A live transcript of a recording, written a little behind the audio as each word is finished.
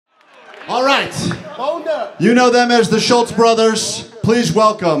All right. You know them as the Shultz brothers. Please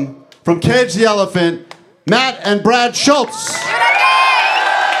welcome, from Cage the Elephant, Matt and Brad Shultz.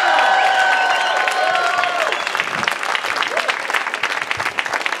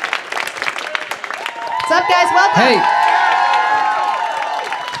 What's up, guys? Welcome. Hey.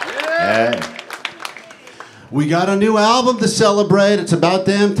 Hey. We got a new album to celebrate. It's about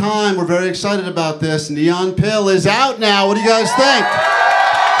damn time. We're very excited about this. Neon Pill is out now. What do you guys think?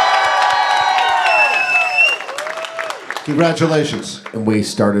 Congratulations. And we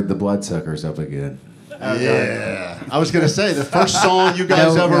started the Bloodsuckers up again. Yeah. I was going to say, the first song you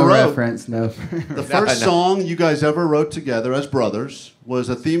guys ever no wrote. Reference, no. The first song you guys ever wrote together as brothers was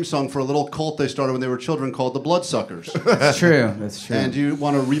a theme song for a little cult they started when they were children called the Bloodsuckers. That's true. That's true. And do you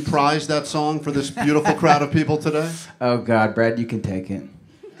want to reprise that song for this beautiful crowd of people today? Oh God, Brad, you can take it.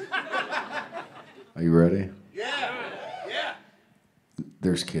 Are you ready? Yeah.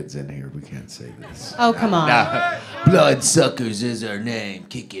 There's kids in here. We can't say this. Oh, come on. Bloodsuckers is our name.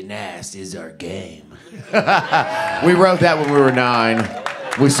 Kicking ass is our game. We wrote that when we were 9.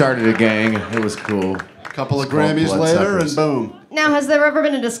 We started a gang. It was cool. A couple of It's called Grammys later, and Bloodsuckers. boom. Now, has there ever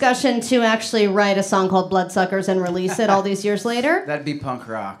been a discussion to actually write a song called Bloodsuckers and release it all these years later? That'd be punk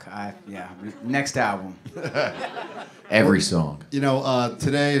rock. Next album. Every song. You know,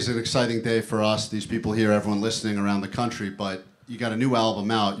 today is an exciting day for us, these people here, everyone listening around the country, but you got a new album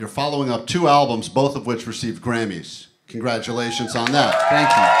out. You're following up 2 albums, both of which received Grammys. Congratulations on that. Thank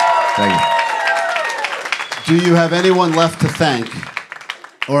you. Thank you. Do you have anyone left to thank,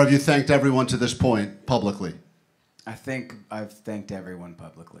 or have you thanked everyone to this point publicly? I think I've thanked everyone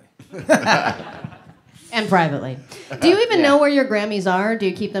publicly. And privately. Do you even know where your Grammys are? Do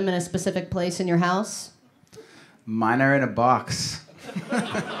you keep them in a specific place in your house? Mine are in a box.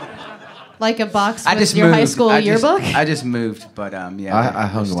 Like a box with your high school yearbook? I just moved, but yeah. I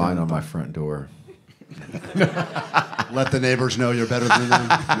hung mine on my front door. Let the neighbors know you're better than them.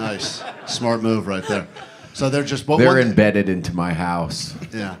 Nice. Smart move right there. So they're just... They're embedded into my house.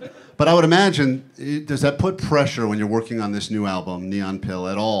 Yeah. But I would imagine, does that put pressure when you're working on this new album, Neon Pill,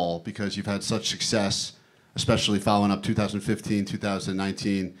 at all? Because you've had such success, especially following up 2015,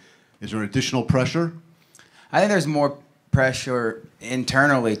 2019. Is there additional pressure? I think there's more pressure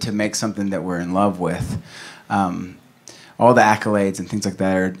internally to make something that we're in love with. All the accolades and things like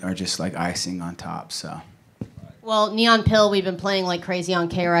that are just like icing on top, so... Well, Neon Pill, we've been playing like crazy on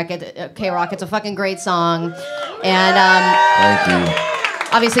KROQ. It's a fucking great song. And Thank you.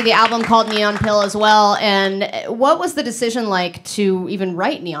 obviously the album called Neon Pill as well. And what was the decision like to even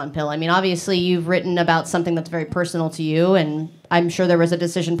write Neon Pill? I mean, obviously you've written about something that's very personal to you, and I'm sure there was a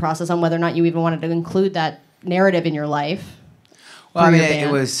decision process on whether or not you even wanted to include that narrative in your life. Well, I mean,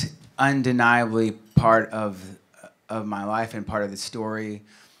 it was undeniably part of my life and part of the story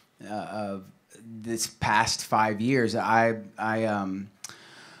of this past 5 years. I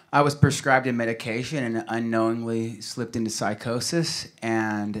was prescribed a medication and unknowingly slipped into psychosis,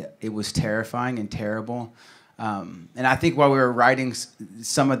 and it was terrifying and terrible. And I think while we were writing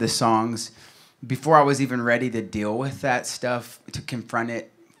some of the songs, before I was even ready to deal with that stuff, to confront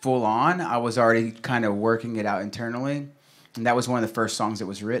it full on, I was already kind of working it out internally. And that was one of the first songs that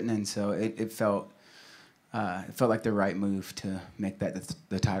was written, and so it felt like the right move to make that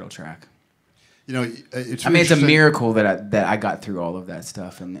the title track. You know, it's. I mean, it's a miracle that I got through all of that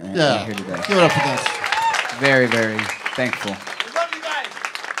stuff and Yeah. here today. Give it up for that. Very, very thankful.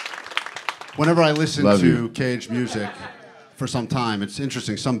 Whenever I listen Love to you. Cage music for some time, it's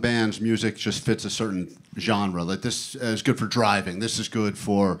interesting. Some bands' music just fits a certain genre. Like this is good for driving. This is good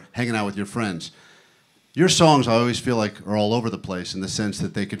for hanging out with your friends. Your songs, I always feel like, are all over the place in the sense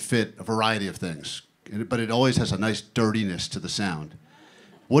that they could fit a variety of things, but it always has a nice dirtiness to the sound.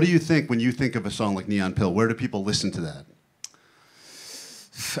 What do you think when you think of a song like Neon Pill? Where do people listen to that?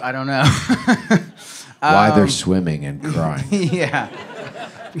 I don't know. Why they're swimming and crying. Yeah.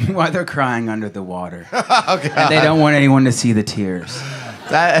 Why they're crying under the water. Okay. And they don't want anyone to see the tears.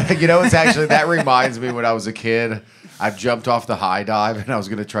 That, you know, it's actually, that reminds me when I was a kid. I jumped off the high dive, and I was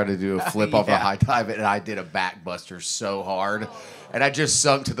going to try to do a flip off the high dive, and I did a backbuster so hard. And I just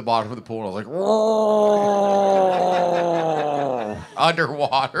sunk to the bottom of the pool, and I was like, whoa,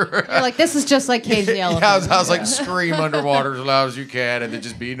 underwater. You're like, this is just like Cage the Elephant. Yeah, I was like, scream underwater as loud as you can, and then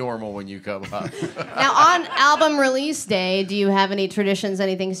just be normal when you come up. Now, on album release day, do you have any traditions,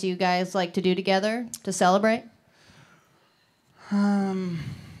 any things you guys like to do together to celebrate? Or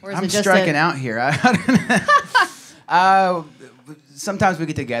is I'm it just striking out here. I don't know. Sometimes we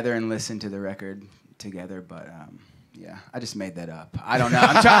get together and listen to the record together, but Yeah, I just made that up. I don't know.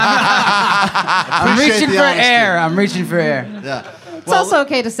 I'm reaching for air. I'm reaching for air. Yeah. It's also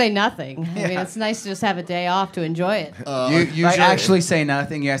okay to say nothing. I mean, it's nice to just have a day off to enjoy it. You actually say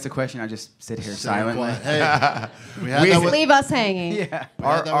nothing. You ask the question. I just sit here silently. Hey, Leave us hanging. Yeah.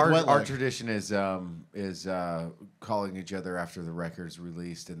 Our tradition is calling each other after the record's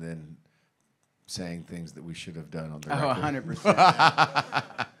released and then saying things that we should have done on the record.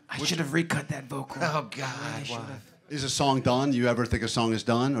 100%. I should have recut that vocal. Oh God! Wow. Is a song done? You ever think a song is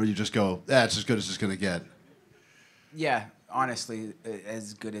done, or you just go, "That's as good as it's gonna get"? Yeah, honestly,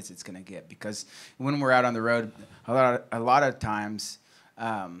 as good as it's gonna get. Because when we're out on the road, a lot of times,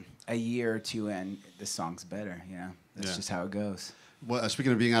 a year or two in, the song's better. You know, that's just how it goes. Well,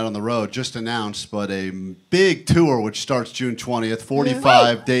 speaking of being out on the road, just announced, but a big tour which starts June 20th,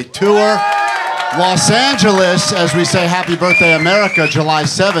 45-day tour. Los Angeles, as we say, Happy Birthday America, July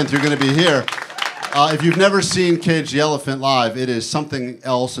 7th, you're going to be here. If you've never seen Cage the Elephant live, it is something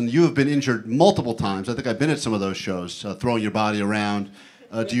else, and you have been injured multiple times. I think I've been at some of those shows, throwing your body around.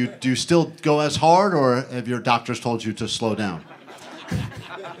 Do you still go as hard, or have your doctors told you to slow down?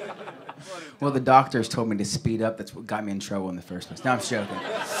 Well, the doctors told me to speed up. That's what got me in trouble in the first place. No, I'm joking.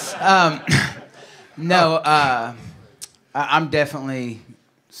 I'm definitely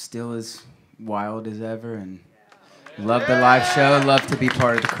still as wild as ever, and love the live show. Love to be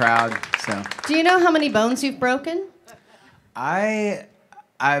part of the crowd. So. Do you know how many bones you've broken? I've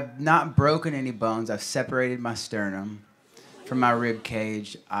not broken any bones. I've separated my sternum from my rib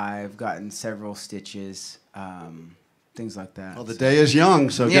cage. I've gotten several stitches. Things like that. Well, the day is young,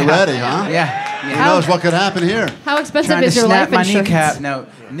 so get ready, huh? Yeah. Who knows what could happen here? How expensive Trying is to your snap life my insurance? kneecap. No,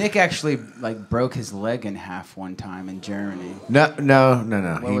 Nick actually broke his leg in half one time in Germany. No.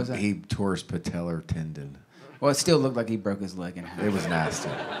 What was that? He tore his patellar tendon. Well, it still looked like he broke his leg in half. It was nasty.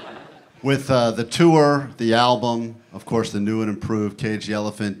 With the tour, the album, of course, the new and improved Cage the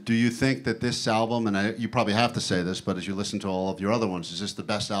Elephant, do you think that this album, and you probably have to say this, but as you listen to all of your other ones, is this the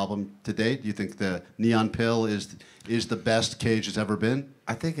best album to date? Do you think the Neon Pill is the best Cage has ever been?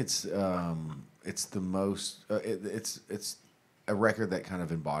 I think it's the most. It's a record that kind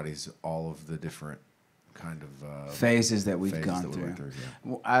of embodies all of the different kind of phases that we've phases gone that we through. went through,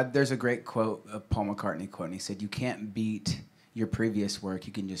 yeah. Well, there's a great quote of Paul McCartney quote, and he said, "You can't beat your previous work.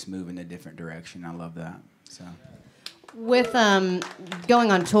 You can just move in a different direction." I love that. So. With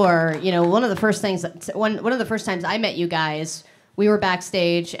going on tour, you know, one of the first times I met you guys, we were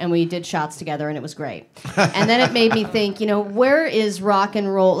backstage and we did shots together and it was great. And then it made me think, you know, where is rock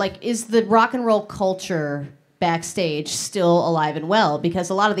and roll? Like, is the rock and roll culture backstage still alive and well? Because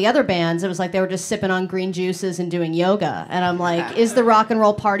a lot of the other bands, it was like they were just sipping on green juices and doing yoga. And I'm like, is the rock and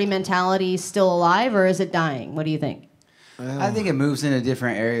roll party mentality still alive or is it dying? What do you think? I think it moves into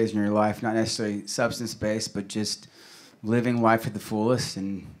different areas in your life, not necessarily substance-based, but just living life to the fullest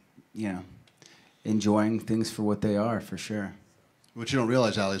and, you know, enjoying things for what they are, for sure. What you don't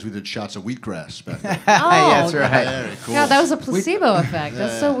realize, Ali, is we did shots of wheatgrass back then. Yeah, that's right. Very cool. Yeah, that was a placebo effect.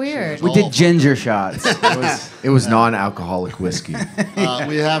 That's so weird. We did ginger shots. It was non-alcoholic whiskey.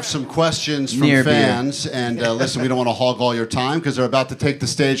 We have some questions from Near fans, and listen, we don't want to hog all your time because they're about to take the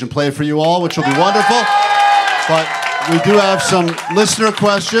stage and play for you all, which will be wonderful. But we do have some listener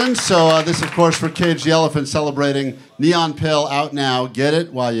questions. So this, of course, for Cage the Elephant, celebrating Neon Pill out now. Get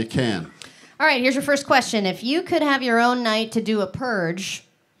it while you can. All right, here's your first question. If you could have your own night to do a purge,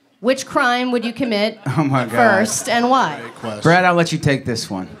 which crime would you commit first and why? Great question. Brad, I'll let you take this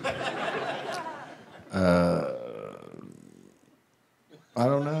one. I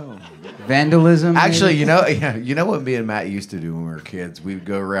don't know. Vandalism? Actually, maybe? you know what me and Matt used to do when we were kids? We'd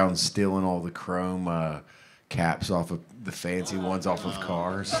go around stealing all the chrome caps off of the fancy ones off of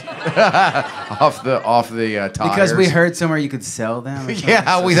cars, off the tires. Because we heard somewhere you could sell them? Or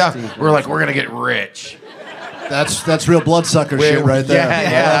Yeah, so we thought stupid. we're like, we're gonna get rich. That's real bloodsucker shit right there.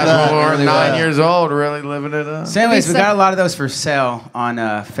 Yeah, That we're really 9 was. years old, really living it up. So anyways, we got a lot of those for sale on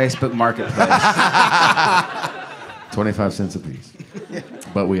Facebook Marketplace. 25 cents a piece.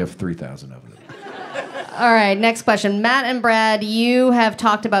 But we have 3,000 of them. All right, next question. Matt and Brad, you have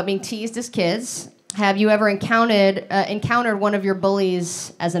talked about being teased as kids. Have you ever encountered one of your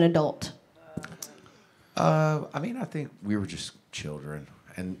bullies as an adult? I mean, I think we were just children.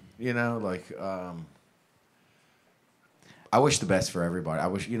 And, I wish the best for everybody. I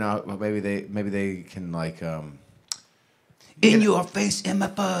wish, maybe they can, In your face, in my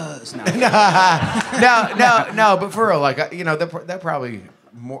fuzz. No. No, but for real, they're probably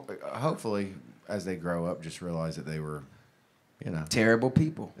more, hopefully, as they grow up, just realize that they were, Terrible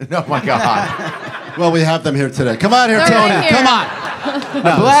people. Oh, my God. Well, we have them here today. Come on here, They're Tony. right here. Come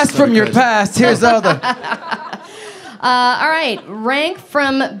on. Blast from your past. Here's all the... All right, rank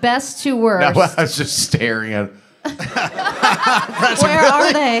from best to worst. No, I was just staring at. Where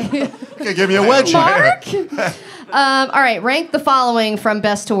are they? Okay, give me a wedge. Mark? All right, rank the following from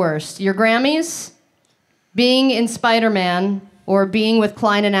best to worst. Your Grammys, being in Spider-Man, or being with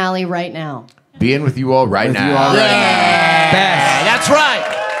Klein and Alley right now. Being with you all right now. You all right now. Best. That's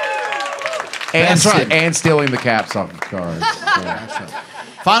right. And, That's right. and stealing the caps off the cars. Yeah.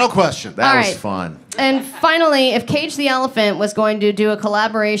 Final question. That All was right. fun. And finally, if Cage the Elephant was going to do a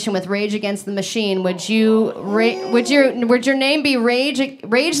collaboration with Rage Against the Machine, would would your name be Rage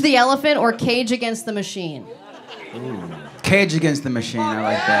the Elephant or Cage Against the Machine? Cage Against the Machine. I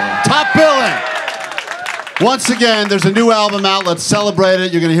like that. Top billing. Once again, there's a new album out. Let's celebrate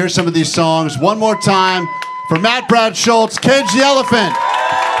it. You're going to hear some of these songs. One more time for Matt Brad Shultz, Cage the Elephant.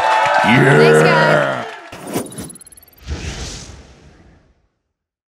 Thanks, guys.